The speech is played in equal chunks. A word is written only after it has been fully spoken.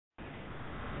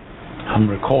I'm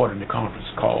recording the conference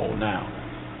call now,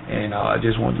 and I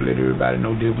just wanted to let everybody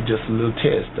know this was just a little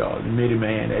test, the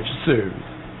Midiman at your service,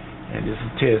 and this is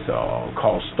a test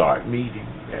called Start Meeting,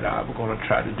 that I'm going to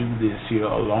try to do this here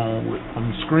along with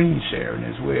screen sharing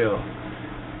as well.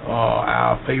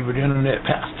 Our favorite internet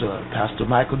pastor, Pastor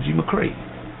Michael G. McCray,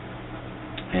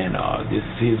 and this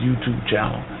is his YouTube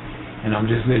channel, and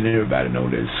I'm just letting everybody know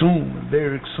that soon,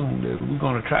 very soon, that we're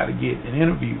going to try to get an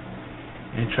interview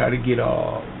and try to get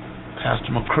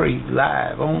Pastor McCray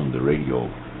live on the radio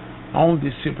on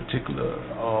this particular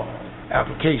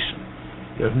application.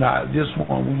 If not this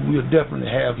one, we will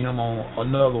definitely have him on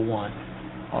another one.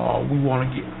 We want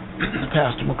to get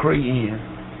Pastor McCray in,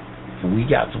 and we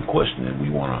got some questions that we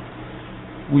want to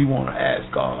ask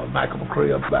Michael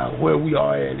McCray about where we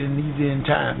are at in these end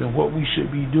times and what we should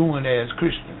be doing as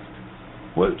Christians.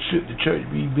 What should the church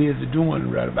be busy doing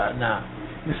right about now?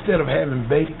 Instead of having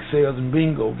bake sales and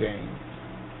bingo games,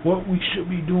 what we should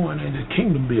be doing in the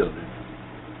kingdom building.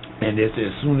 And as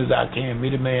soon as I can,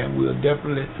 Midiman will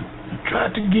definitely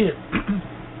try to get,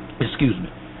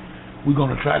 we're going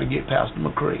to try to get Pastor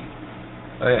McCray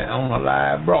on a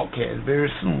live broadcast very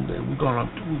soon. That we're going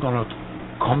to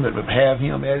come and have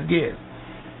him as guest,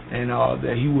 and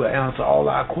that he will answer all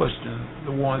our questions,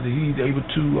 the ones that he's able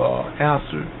to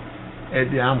answer. And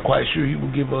I'm quite sure he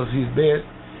will give us his best,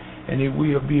 and it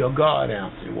will be a God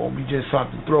answer. It won't be just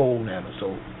something thrown at us.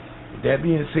 So with that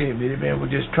being said, Midiman, we're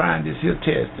just trying this here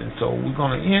test, and so we're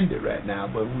going to end it right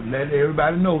now. But we let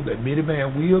everybody know that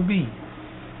Midiman will be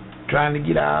trying to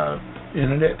get our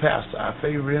internet pastor, our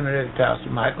favorite internet pastor,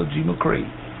 Michael G. McCray,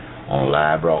 on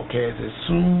live broadcast as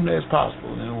soon as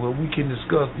possible, and where we can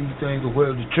discuss these things of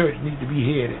where the church needs to be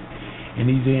headed in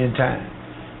these end times,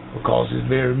 because it's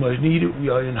very much needed.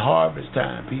 We are in harvest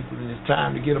time, people, and it's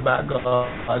time to get about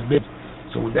God's business.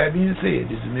 So with that being said,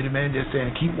 this is Midiman just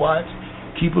saying, keep watch,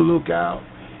 keep a lookout,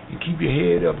 and keep your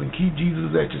head up, and keep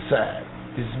Jesus at your side.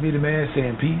 This is Midiman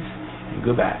saying peace and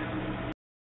goodbye.